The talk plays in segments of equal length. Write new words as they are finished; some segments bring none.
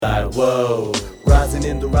Yo,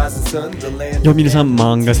 minasan,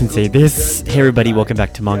 Manga Sensei this. Hey everybody, welcome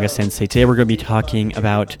back to Manga Sensei. Today we're going to be talking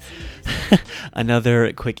about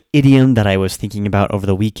another quick idiom that I was thinking about over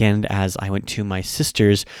the weekend as I went to my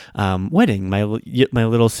sister's wedding. My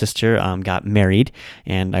little sister got married,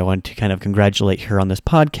 and I want to kind of congratulate her on this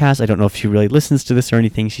podcast. I don't know if she really listens to this or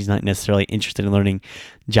anything. She's not necessarily interested in learning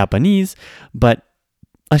Japanese, but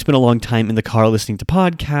I spent a long time in the car listening to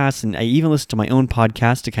podcasts, and I even listened to my own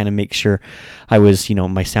podcast to kind of make sure I was,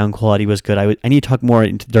 my sound quality was good. I need to talk more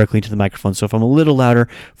directly into the microphone, so if I'm a little louder,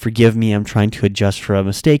 forgive me. I'm trying to adjust for a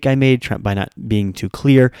mistake I made by not being too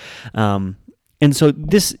clear. And so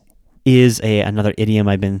this is another idiom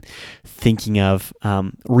I've been thinking of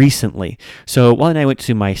recently. So while I went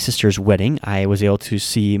to my sister's wedding, I was able to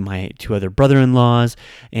see my two other brother-in-laws,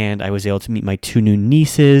 and I was able to meet my two new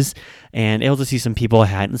nieces, and able to see some people I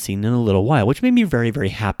hadn't seen in a little while, which made me very, very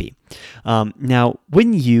happy. Now,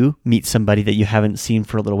 when you meet somebody that you haven't seen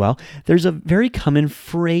for a little while, there's a very common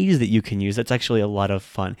phrase that you can use that's actually a lot of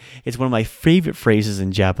fun. It's one of my favorite phrases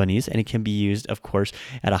in Japanese, and it can be used, of course,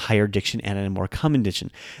 at a higher diction and at a more common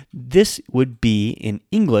diction. This would be, in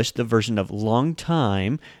English, the version of long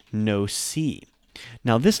time no see.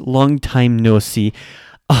 Now, this long time no see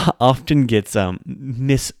often gets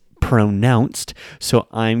mispronounced, so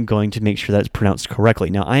I'm going to make sure that it's pronounced correctly.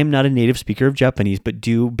 Now, I am not a native speaker of Japanese, but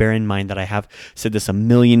do bear in mind that I have said this 1.5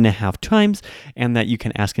 million times, and that you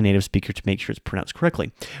can ask a native speaker to make sure it's pronounced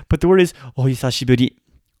correctly. But the word is ohisashiburi,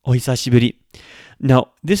 ohisashiburi.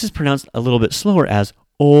 Now, this is pronounced a little bit slower as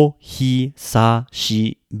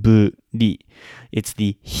ohisashiburi. It's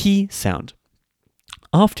the he sound.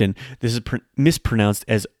 Often, this is mispronounced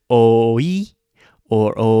as oi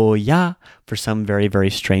or oya for some very, very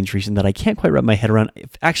strange reason that I can't quite wrap my head around.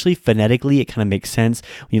 Actually, phonetically, it kind of makes sense.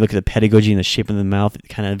 When you look at the pedagogy and the shape of the mouth, it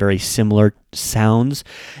kind of very similar sounds.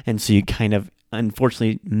 And so you kind of,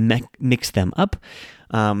 unfortunately, mix them up.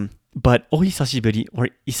 But ohisashiburi or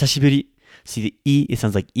isashiburi, see the E, it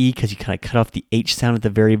sounds like E because you kind of cut off the H sound at the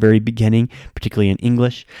very, very beginning, particularly in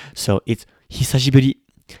English. So it's hisashiburi.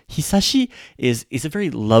 Hisashi is a very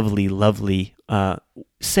lovely, lovely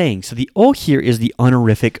saying. So the O here is the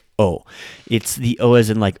honorific O. It's the O as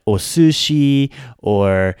in like osushi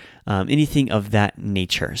or anything of that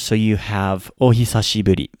nature. So you have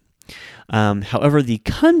ohisashiburi. However, the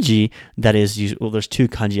kanji that is used, well, there's two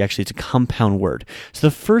kanji actually, it's a compound word. So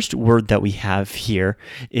the first word that we have here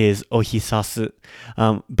is ohisasu,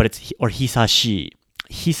 but it's, or hisashi.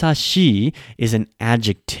 Hisashi is an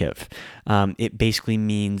adjective. It basically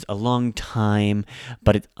means a long time,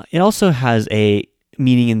 but it also has a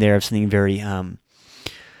meaning in there of something very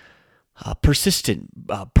persistent,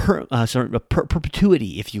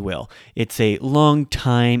 perpetuity, if you will. It's a long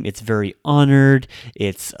time. It's very honored.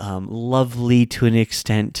 It's lovely to an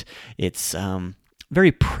extent. It's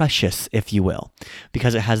very precious, if you will,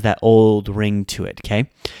 because it has that old ring to it, okay?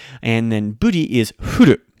 And then buri is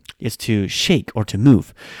furu. Is to shake or to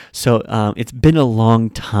move. So it's been a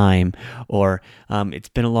long time, or it's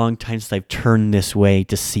been a long time since I've turned this way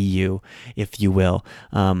to see you, if you will.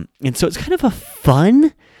 And so it's kind of a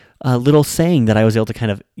fun little saying that I was able to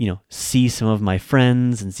kind of, see some of my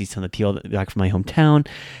friends and see some of the people back from my hometown.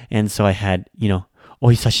 And so I had,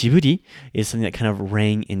 ohisashiburi is something that kind of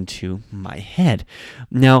rang into my head.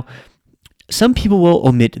 Now, some people will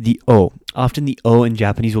omit the O. Often the O in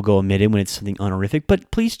Japanese will go omitted when it's something honorific,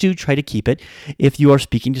 but please do try to keep it if you are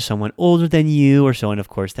speaking to someone older than you or so on, of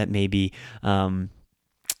course, that may be trying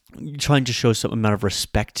to show some amount of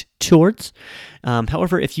respect towards.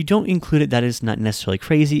 However, if you don't include it, that is not necessarily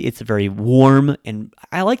crazy. It's very warm, and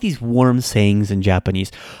I like these warm sayings in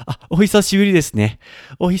Japanese. Ohisashiburi desu ne.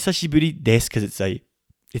 Ohisashiburi desu, because it's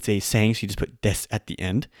a saying, so you just put des at the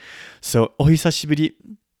end. So ohisashiburi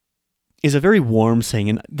is a very warm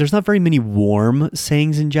saying, and there's not very many warm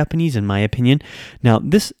sayings in Japanese, in my opinion. Now,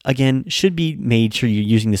 this, again, should be made sure you're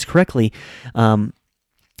using this correctly.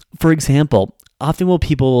 For example, often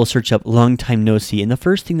people will search up long time no see, and the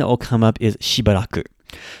first thing that will come up is shibaraku.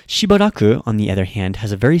 Shibaraku, on the other hand,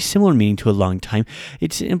 has a very similar meaning to a long time.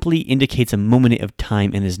 It simply indicates a moment of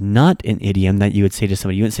time and is not an idiom that you would say to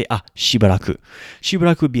somebody. You wouldn't say, shibaraku.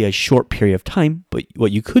 Shibaraku would be a short period of time, but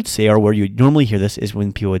what you could say, or where you normally hear this, is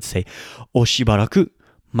when people would say, o shibaraku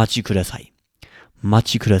machi kudasai.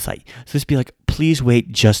 Machi kudasai. So this would be like, please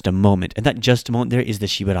wait just a moment. And that just a moment there is the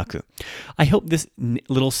shibaraku. I hope this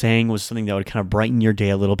little saying was something that would kind of brighten your day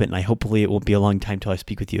a little bit, and hopefully it won't be a long time till I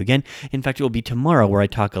speak with you again. In fact, it will be tomorrow where I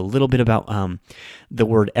talk a little bit about the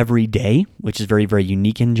word every day, which is very, very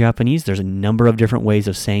unique in Japanese. There's a number of different ways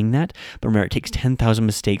of saying that, but remember, it takes 10,000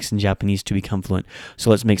 mistakes in Japanese to become fluent.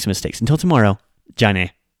 So let's make some mistakes. Until tomorrow, ja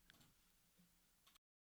ne.